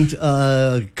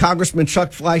Congressman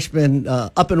Chuck Fleischmann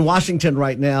up in Washington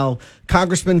right now.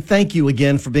 Congressman, thank you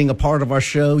again for being a part of our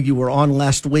show. You were on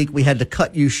last week. We had to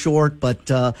cut you short, but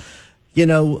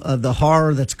the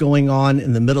horror that's going on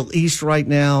in the Middle East right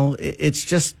now, it's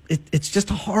just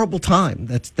a horrible time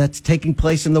that's taking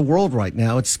place in the world right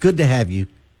now. It's good to have you.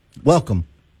 Welcome.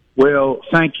 Well,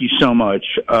 thank you so much.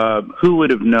 Who would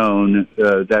have known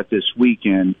that this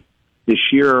weekend the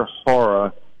sheer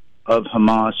horror of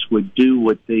Hamas would do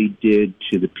what they did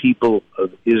to the people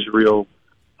of Israel?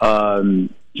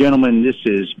 Gentlemen, this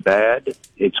is bad.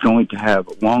 It's going to have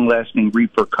long-lasting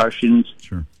repercussions.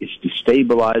 Sure. It's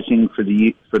destabilizing for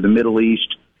the Middle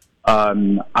East.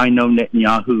 I know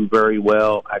Netanyahu very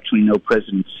well. Actually, know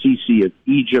President Sisi of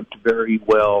Egypt very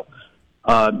well.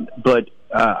 But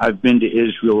I've been to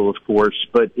Israel, of course.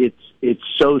 But it's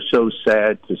so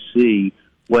sad to see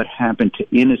what happened to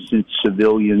innocent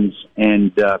civilians,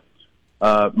 and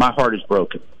my heart is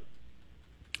broken.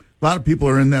 A lot of people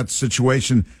are in that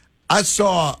situation. I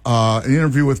saw an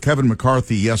interview with Kevin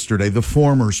McCarthy yesterday, the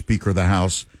former Speaker of the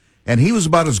House, and he was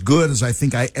about as good as I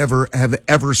think I have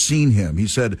ever seen him. He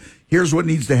said, here's what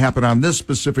needs to happen on this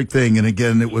specific thing. And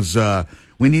again, it was,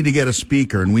 we need to get a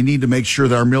speaker, and we need to make sure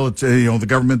that our military, the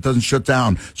government doesn't shut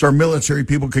down so our military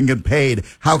people can get paid.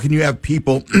 How can you have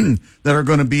people that are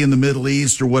going to be in the Middle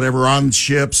East or whatever on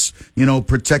ships,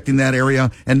 protecting that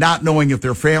area and not knowing if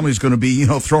their family's going to be,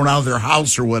 thrown out of their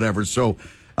house or whatever. So,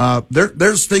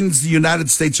 there's things the United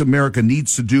States of America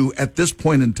needs to do at this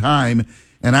point in time,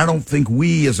 and I don't think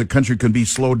we as a country can be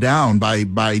slowed down by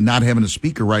not having a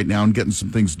speaker right now and getting some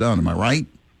things done. Am I right?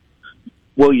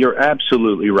 Well, you're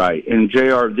absolutely right. And,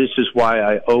 JR, this is why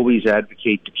I always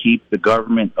advocate to keep the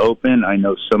government open. I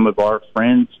know some of our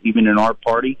friends, even in our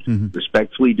party,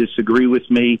 respectfully disagree with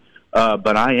me.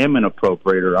 But I am an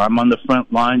appropriator. I'm on the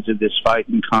front lines of this fight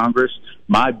in Congress.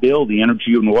 My bill, the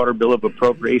Energy and Water Bill of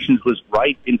Appropriations, was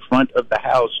right in front of the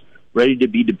House, ready to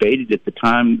be debated at the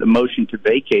time the motion to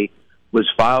vacate was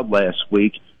filed last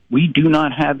week. We do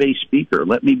not have a speaker,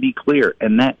 let me be clear,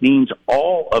 and that means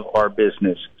all of our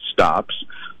business stops.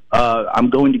 I'm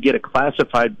going to get a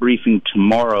classified briefing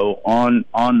tomorrow on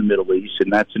the Middle East,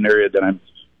 and that's an area that I'm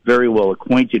very well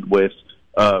acquainted with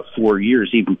for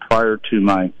years, even prior to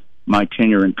my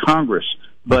tenure in Congress.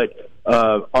 But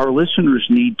our listeners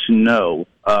need to know,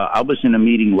 I was in a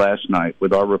meeting last night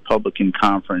with our Republican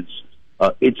conference.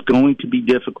 It's going to be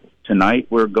difficult. Tonight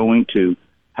we're going to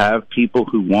have people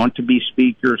who want to be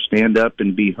speakers stand up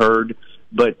and be heard,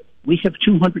 but we have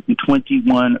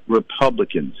 221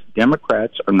 Republicans.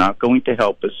 Democrats are not going to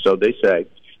help us, so they say.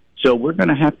 So we're going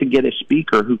to have to get a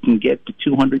speaker who can get to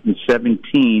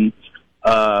 217,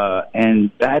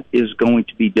 and that is going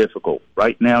to be difficult.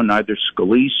 Right now, neither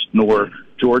Scalise nor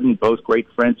Jordan, both great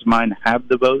friends of mine, have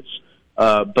the votes,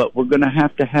 but we're going to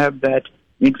have that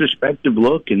introspective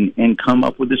look and come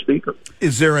up with a speaker.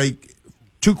 Is there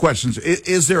two questions.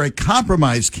 Is there a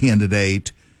compromise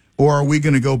candidate, or are we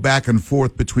going to go back and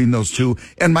forth between those two?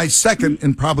 And my second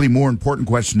and probably more important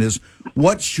question is,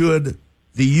 what should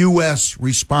the U.S.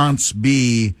 response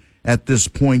be at this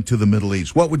point to the Middle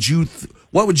East? What would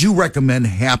you recommend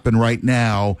happen right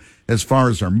now as far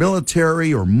as our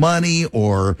military or money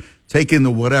or taking the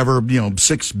whatever,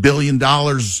 $6 billion,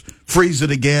 freeze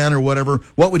it again or whatever?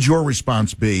 What would your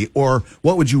response be, or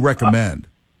what would you recommend?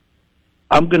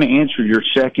 I'm going to answer your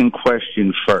second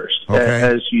question first. Okay.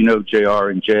 As you know, JR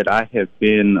and Jed, I have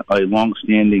been a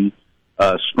longstanding,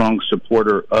 strong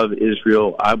supporter of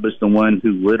Israel. I was the one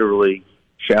who literally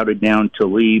shouted down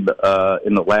Tlaib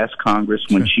in the last Congress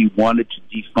when she wanted to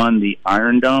defund the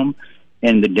Iron Dome,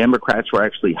 and the Democrats were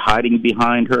actually hiding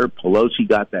behind her. Pelosi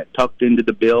got that tucked into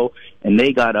the bill, and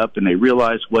they got up and they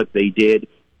realized what they did,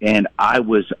 and I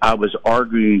was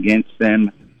arguing against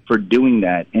them for doing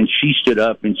that. And she stood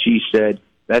up and she said,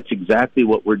 that's exactly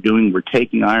what we're doing. We're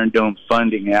taking Iron Dome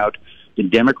funding out. The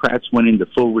Democrats went into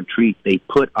full retreat. They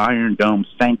put Iron Dome,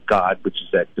 thank God, which is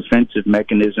that defensive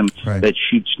mechanism that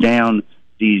shoots down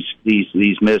these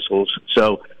missiles.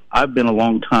 So I've been a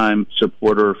long-time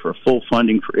supporter for full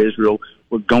funding for Israel.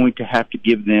 We're going to have to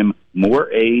give them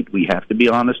more aid. We have to be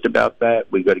honest about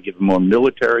that. We've got to give them more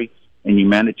military and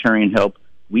humanitarian help.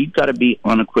 We've got to be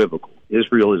unequivocal.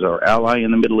 Israel is our ally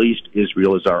in the Middle East.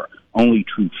 Israel is our only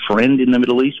true friend in the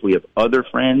Middle East. We have other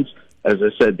friends. As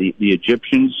I said, the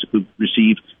Egyptians, who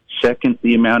receive second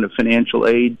the amount of financial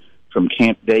aid from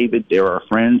Camp David, they're our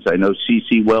friends. I know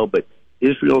Sisi well, but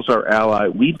Israel's our ally.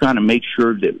 We've got to make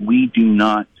sure that we do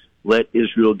not let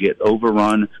Israel get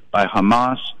overrun by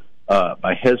Hamas,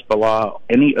 by Hezbollah,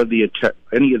 any of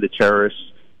the terrorists.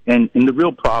 And the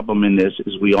real problem in this,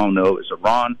 as we all know, is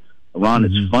Iran. Iran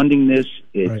is funding this.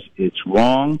 It's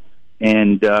wrong,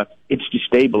 and it's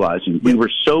destabilizing. We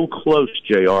were so close,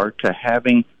 JR, to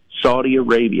having Saudi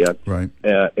Arabia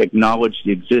acknowledge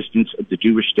the existence of the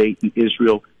Jewish state in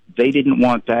Israel. They didn't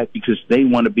want that because they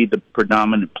want to be the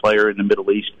predominant player in the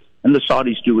Middle East, and the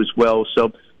Saudis do as well.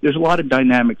 So there's a lot of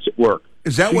dynamics at work.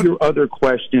 Is that your other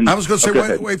question? I was going to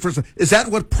say, wait for a second. Is that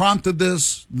what prompted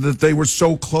this, that they were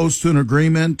so close to an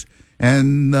agreement,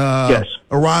 and yes.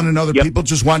 Iran and other people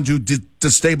just wanted to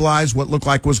destabilize what looked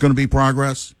like was going to be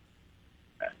progress?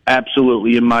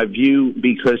 Absolutely, in my view,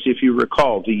 because if you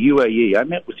recall, the UAE, I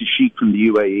met with the Sheikh from the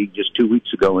UAE just 2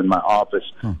 weeks ago in my office.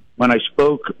 When I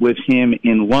spoke with him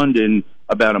in London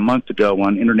about a month ago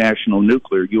on international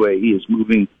nuclear, UAE is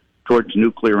moving towards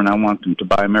nuclear, and I want them to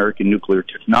buy American nuclear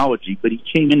technology. But he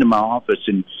came into my office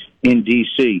in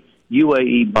D.C.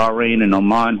 UAE, Bahrain, and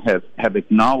Oman have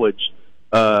acknowledged,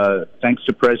 thanks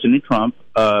to President Trump,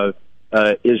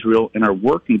 Israel, and are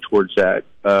working towards that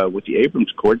with the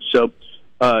Abrams Accord. So,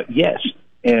 yes,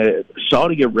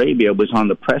 Saudi Arabia was on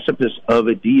the precipice of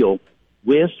a deal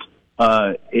with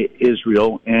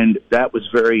Israel, and that was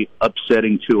very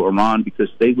upsetting to Iran because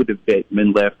they would have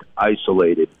been left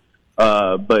isolated.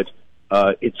 But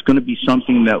it's going to be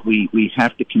something that we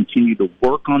have to continue to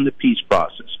work on the peace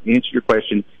process. To answer your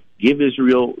question, give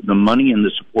Israel the money and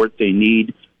the support they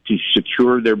need to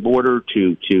secure their border,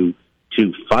 to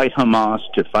fight Hamas,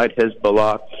 to fight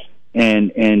Hezbollah,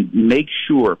 and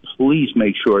please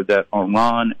make sure that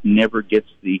Iran never gets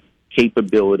the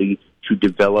capability to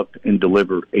develop and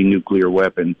deliver a nuclear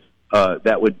weapon.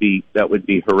 That would be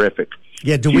horrific.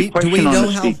 Yeah. Do we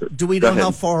know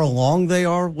how far along they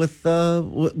are with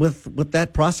that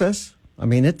process? I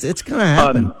mean, it's going to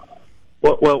happen.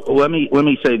 Well, let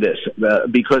me say this.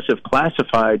 Because of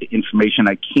classified information,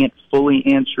 I can't fully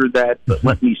answer that. But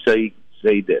let me say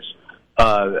this.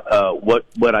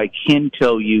 What I can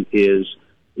tell you is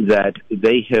that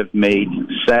they have made,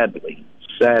 sadly,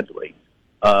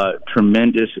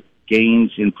 tremendous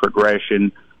gains in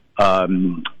progression,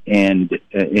 and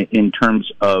in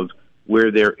terms of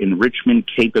where their enrichment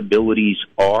capabilities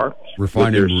are, with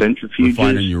their centrifuges,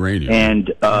 refining uranium,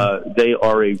 and they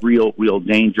are a real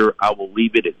danger. I will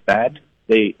leave it at that.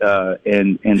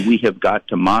 And we have got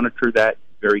to monitor that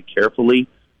very carefully.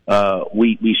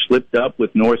 We slipped up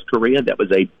with North Korea. That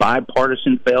was a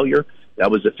bipartisan failure. That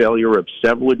was a failure of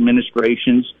several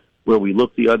administrations where we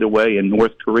looked the other way, and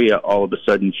North Korea all of a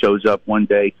sudden shows up one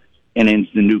day and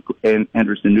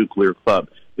enters the nuclear club.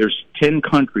 There's 10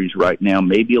 countries right now,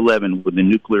 maybe 11, with a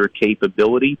nuclear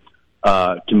capability.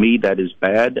 To me, that is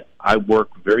bad. I work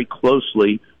very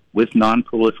closely with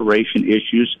non-proliferation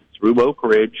issues through Oak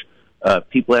Ridge.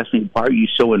 People ask me, why are you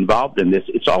so involved in this?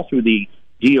 It's all through the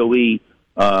DOE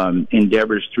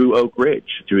endeavors through Oak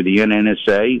Ridge, through the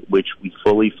NNSA, which we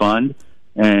fully fund,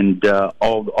 and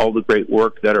all the great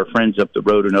work that our friends up the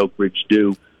road in Oak Ridge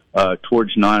do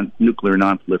towards nuclear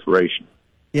non-proliferation.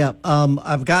 Yeah,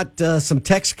 I've got some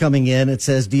text coming in. It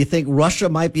says, do you think Russia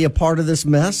might be a part of this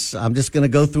mess? I'm just going to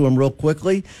go through them real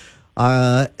quickly.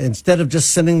 Instead of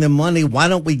just sending them money, why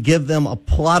don't we give them a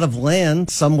plot of land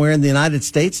somewhere in the United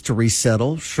States to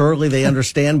resettle? Surely they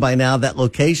understand by now that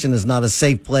location is not a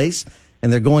safe place,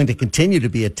 and they're going to continue to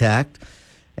be attacked.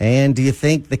 And do you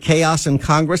think the chaos in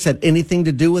Congress had anything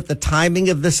to do with the timing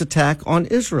of this attack on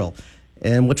Israel?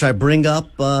 And which I bring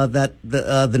up that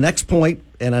the next point,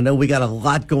 and I know we got a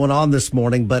lot going on this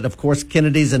morning, but of course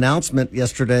Kennedy's announcement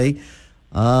yesterday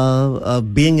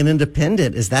of being an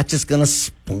independent, is that just going to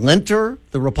splinter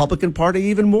the Republican Party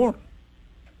even more?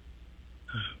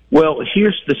 Well,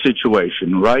 here's the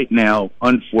situation right now,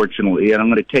 unfortunately, and I'm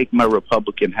going to take my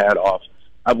Republican hat off.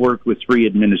 I've worked with 3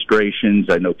 administrations.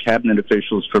 I know cabinet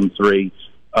officials from 3.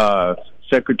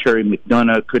 Secretary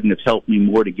McDonough couldn't have helped me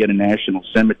more to get a national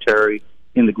cemetery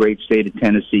in the great state of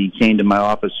Tennessee. He came to my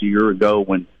office a year ago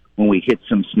when we hit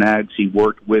some snags. He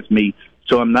worked with me.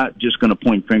 So I'm not just going to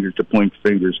point fingers,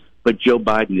 but Joe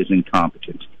Biden is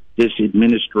incompetent. This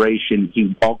administration,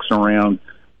 he walks around,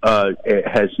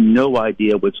 has no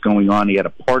idea what's going on. He had a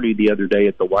party the other day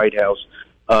at the White House.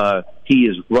 He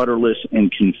is rudderless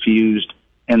and confused,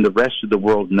 and the rest of the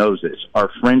world knows this. Our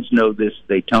friends know this.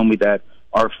 They tell me that.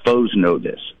 Our foes know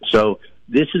this. So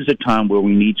this is a time where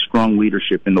we need strong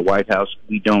leadership in the White House.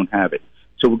 We don't have it.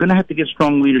 So we're going to have to get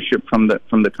strong leadership from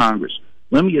the Congress.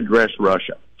 Let me address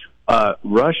Russia.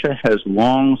 Russia has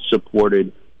long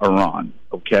supported Iran.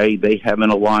 Okay, they have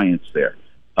an alliance there.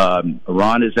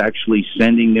 Iran is actually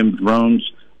sending them drones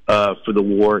for the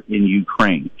war in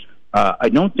Ukraine. I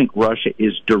don't think Russia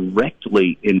is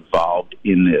directly involved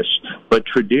in this, but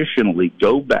traditionally,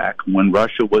 go back when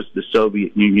Russia was the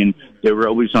Soviet Union, they were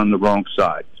always on the wrong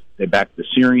side. They backed the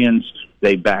Syrians.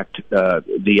 They backed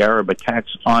the Arab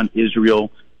attacks on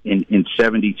Israel in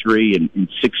 73 and in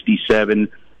 67.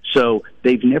 So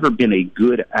they've never been a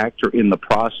good actor in the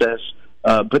process,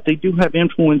 but they do have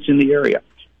influence in the area.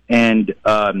 And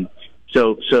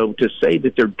so to say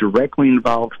that they're directly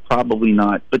involved, probably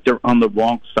not, but they're on the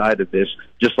wrong side of this,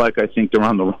 just like I think they're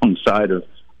on the wrong side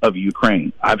of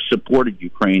Ukraine. I've supported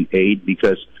Ukraine aid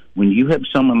because when you have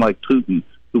someone like Putin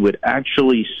who would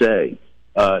actually say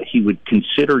he would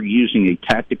consider using a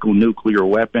tactical nuclear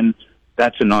weapon,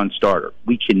 that's a non-starter.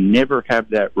 We can never have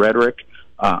that rhetoric.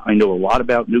 I know a lot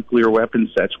about nuclear weapons.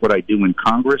 That's what I do in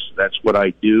Congress. That's what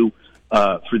I do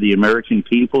for the American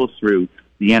people through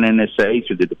the NNSA,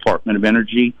 through the Department of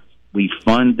Energy. We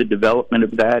fund the development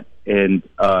of that, and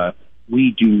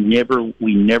we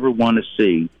never want to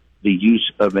see the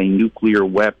use of a nuclear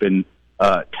weapon,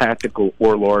 tactical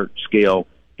or large scale,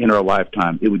 in our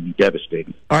lifetime. It would be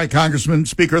devastating. All right, Congressman,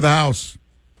 Speaker of the House.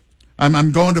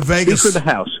 I'm going to Vegas. Speaker of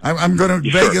the House. I'm going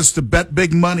to Vegas to bet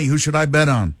big money. Who should I bet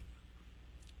on?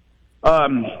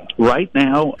 Right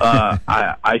now,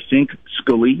 I think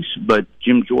Scalise, but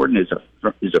Jim Jordan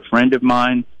is a friend of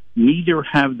mine. Neither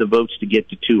have the votes to get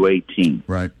to 218.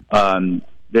 Right.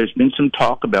 There's been some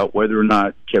talk about whether or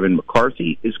not Kevin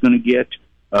McCarthy is going to get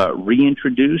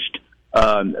reintroduced.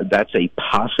 That's a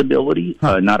possibility,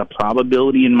 not a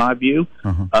probability in my view.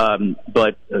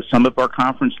 But some of our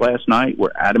conference last night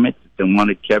were adamant that they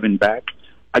wanted Kevin back.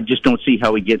 I just don't see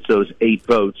how he gets those 8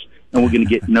 votes, and we're going to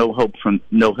get no help from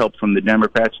the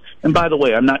Democrats. And by the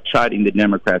way, I'm not chiding the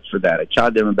Democrats for that. I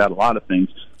chide them about a lot of things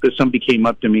because somebody came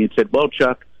up to me and said, "Well,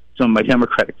 Chuck, some of my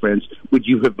Democratic friends, would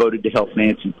you have voted to help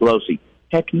Nancy Pelosi?"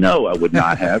 Heck no, I would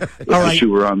not have if the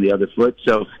shoe were on the other foot.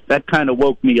 So that kind of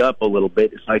woke me up a little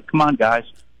bit. It's like, come on, guys,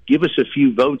 give us a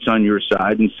few votes on your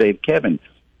side and save Kevin.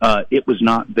 It was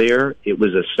not there. It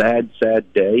was a sad,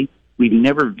 sad day. We've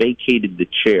never vacated the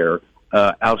chair,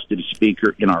 ousted a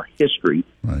speaker in our history.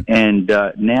 Right. And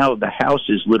now the House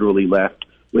is literally left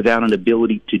without an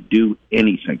ability to do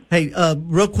anything. Hey,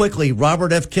 real quickly,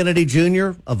 Robert F. Kennedy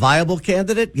Jr., a viable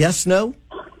candidate? Yes, no?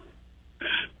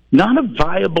 Not a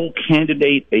viable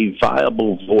candidate, a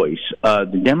viable voice.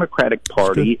 The Democratic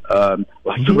Party,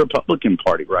 like the Republican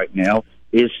Party right now,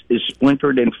 is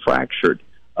splintered and fractured.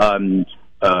 Joe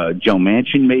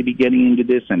Manchin may be getting into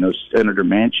this. I know Senator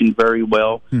Manchin very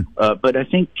well. But I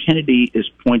think Kennedy is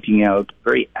pointing out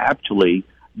very aptly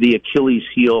the Achilles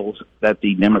heels that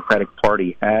the Democratic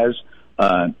Party has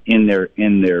in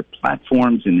their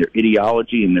platforms, in their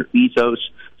ideology, in their ethos.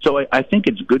 So I think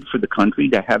it's good for the country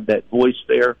to have that voice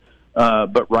there.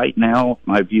 But right now,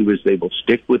 my view is they will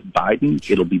stick with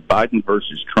Biden. It'll be Biden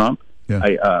versus Trump. Yeah.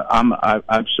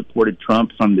 I've supported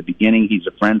Trump from the beginning. He's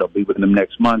a friend. I'll be with him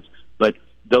next month. But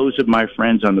those of my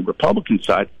friends on the Republican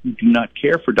side who do not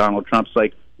care for Donald Trump's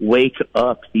like, wake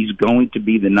up. He's going to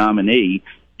be the nominee.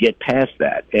 Get past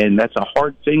that. And that's a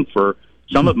hard thing for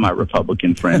some of my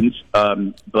Republican friends.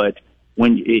 But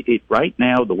when right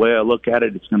now, the way I look at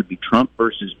it, it's going to be Trump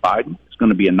versus Biden. It's going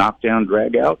to be a knockdown,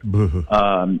 drag out,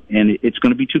 and it's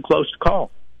going to be too close to call.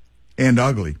 And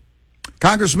ugly.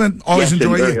 Congressman, always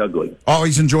enjoy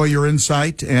your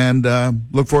insight, and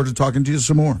look forward to talking to you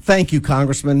some more. Thank you,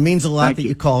 Congressman. Means a lot that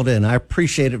you called in. I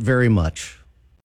appreciate it very much.